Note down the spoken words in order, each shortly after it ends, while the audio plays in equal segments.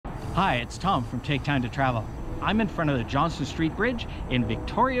Hi, it's Tom from Take Time to Travel. I'm in front of the Johnson Street Bridge in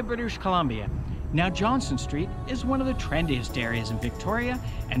Victoria, British Columbia. Now, Johnson Street is one of the trendiest areas in Victoria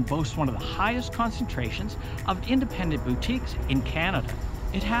and boasts one of the highest concentrations of independent boutiques in Canada.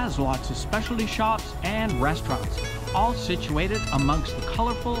 It has lots of specialty shops and restaurants, all situated amongst the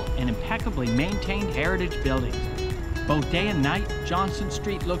colorful and impeccably maintained heritage buildings. Both day and night, Johnson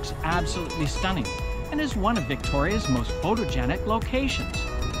Street looks absolutely stunning and is one of Victoria's most photogenic locations.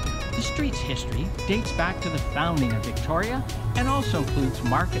 The street's history dates back to the founding of Victoria and also includes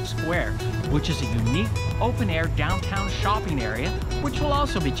Market Square, which is a unique open-air downtown shopping area, which we'll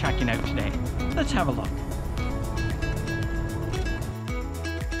also be checking out today. Let's have a look.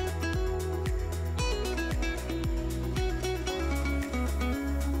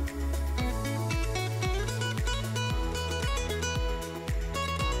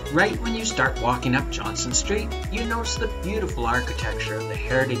 Right when you start walking up Johnson Street, you notice the beautiful architecture of the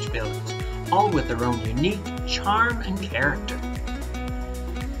heritage buildings, all with their own unique charm and character.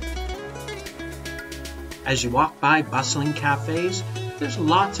 As you walk by bustling cafes, there's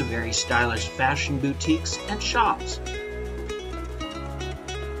lots of very stylish fashion boutiques and shops.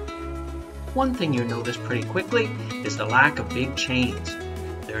 One thing you notice pretty quickly is the lack of big chains.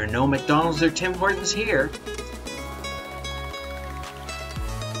 There are no McDonald's or Tim Hortons here.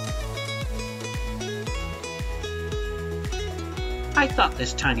 I thought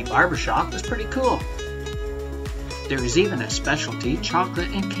this tiny barbershop was pretty cool. There is even a specialty chocolate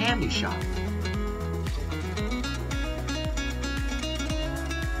and candy shop.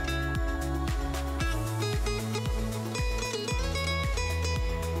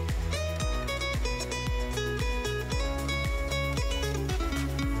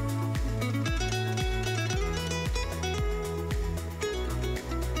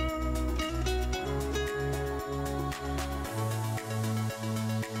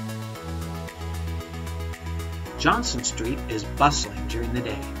 Johnson Street is bustling during the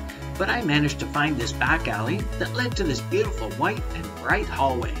day, but I managed to find this back alley that led to this beautiful white and bright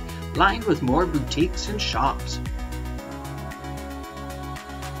hallway, lined with more boutiques and shops.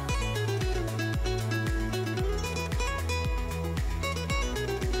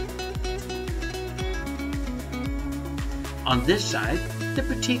 On this side, the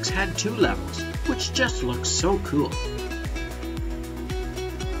boutiques had 2 levels, which just looked so cool.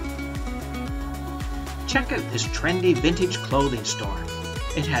 Check out this trendy vintage clothing store.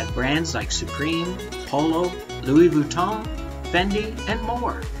 It had brands like Supreme, Polo, Louis Vuitton, Fendi, and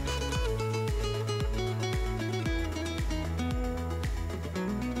more.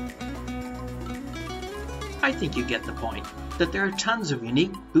 I think you get the point, that there are tons of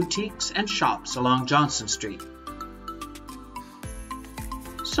unique boutiques and shops along Johnson Street.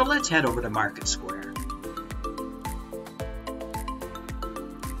 So let's head over to Market Square.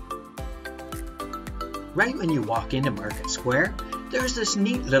 Right when you walk into Market Square, there's this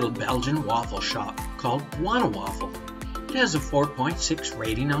neat little Belgian waffle shop called Wannawafel. It has a 4.6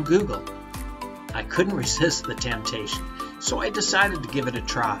 rating on Google. I couldn't resist the temptation, so I decided to give it a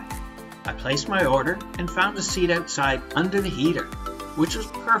try. I placed my order and found a seat outside under the heater, which was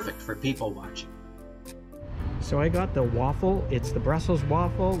perfect for people watching. So I got the waffle. It's the Brussels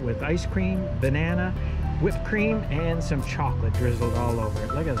waffle with ice cream, banana, whipped cream, and some chocolate drizzled all over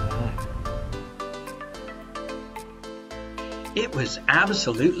it. Look at that. It was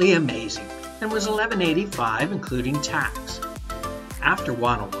absolutely amazing and was $11.85 including tax. After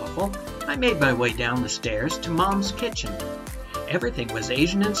Wannawafel, I made my way down the stairs to Mom's Kitchen. Everything was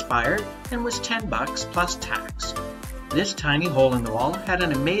Asian inspired and was $10 plus tax. This tiny hole in the wall had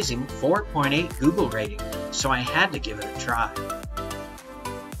an amazing 4.8 Google rating, so I had to give it a try.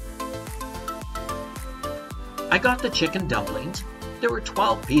 I got the chicken dumplings. There were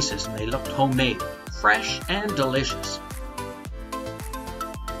 12 pieces and they looked homemade, fresh and delicious.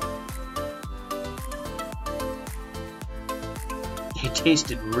 It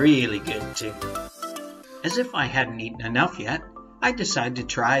tasted really good too. As if I hadn't eaten enough yet, I decided to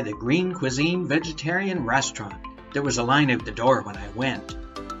try the Cuisine Vegetarian Restaurant. There was a line out the door when I went.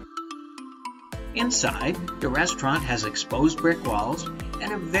 Inside, the restaurant has exposed brick walls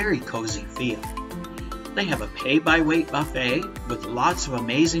and a very cozy feel. They have a pay-by-weight buffet with lots of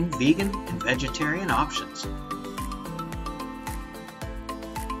amazing vegan and vegetarian options.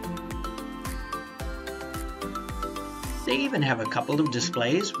 They even have a couple of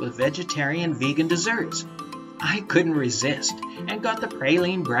displays with vegetarian vegan desserts. I couldn't resist and got the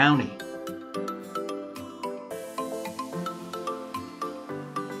praline brownie.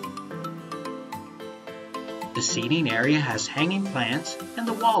 The seating area has hanging plants and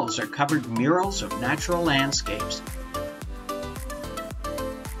the walls are covered murals of natural landscapes.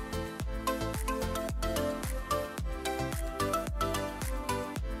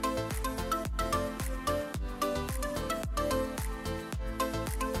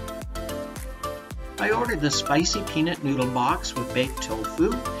 I ordered the spicy peanut noodle box with baked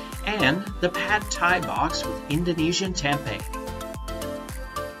tofu and the pad thai box with Indonesian tempeh.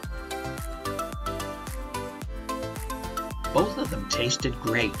 Both of them tasted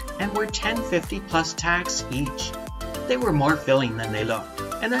great and were $10.50 plus tax each. They were more filling than they looked,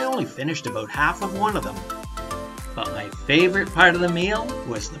 and I only finished about half of one of them. But my favorite part of the meal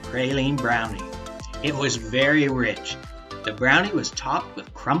was the praline brownie. It was very rich. The brownie was topped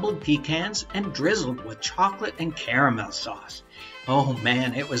with crumbled pecans and drizzled with chocolate and caramel sauce. Oh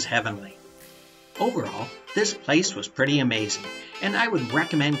man, it was heavenly. Overall, this place was pretty amazing, and I would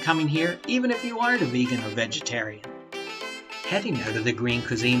recommend coming here even if you aren't a vegan or vegetarian. Heading out of the Green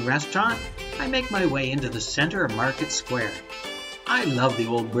Cuisine restaurant, I make my way into the center of Market Square. I love the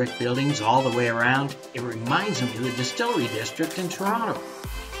old brick buildings all the way around. It reminds me of the Distillery District in Toronto.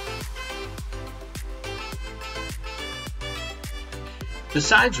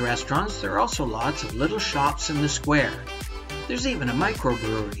 Besides restaurants, there are also lots of little shops in the square. There's even a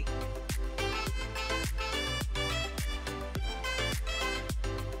microbrewery.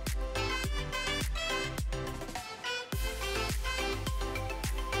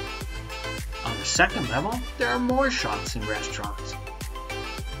 On the second level, there are more shops and restaurants.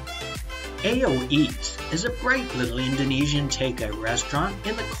 AYO Eat is a bright little Indonesian takeout restaurant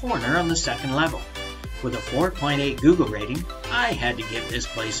in the corner on the second level. With a 4.8 Google rating, I had to give this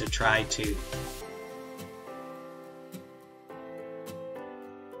place a try too.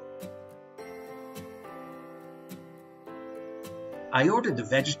 I ordered the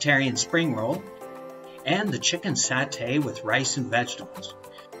vegetarian spring roll and the chicken satay with rice and vegetables.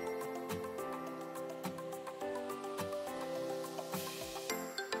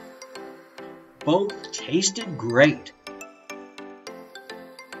 Both tasted great.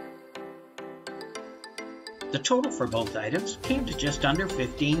 The total for both items came to just under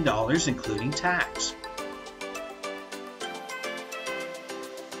 $15, including tax.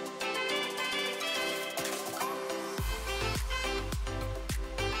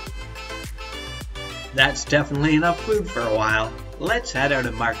 That's definitely enough food for a while. Let's head out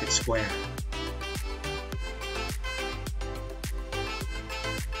of Market Square.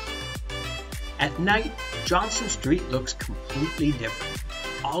 At night, Johnson Street looks completely different.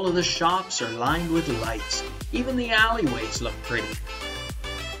 All of the shops are lined with lights. Even the alleyways look pretty.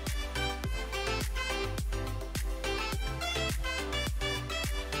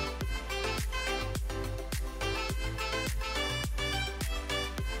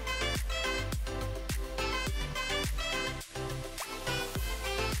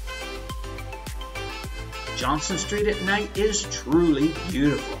 Johnson Street at night is truly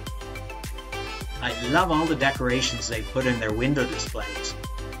beautiful. I love all the decorations they put in their window displays.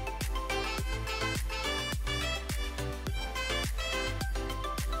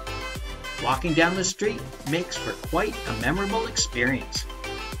 Walking down the street makes for quite a memorable experience.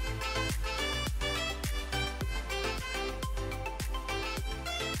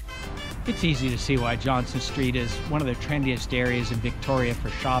 It's easy to see why Johnson Street is one of the trendiest areas in Victoria for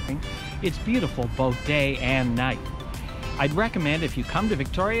shopping. It's beautiful both day and night. I'd recommend if you come to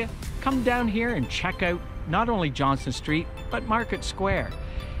Victoria, come down here and check out not only Johnson Street, but Market Square.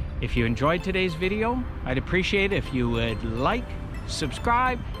 If you enjoyed today's video, I'd appreciate it if you would like,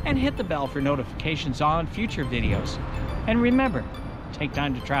 subscribe, and hit the bell for notifications on future videos. And remember, take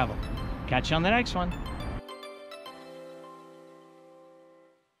time to travel. Catch you on the next one.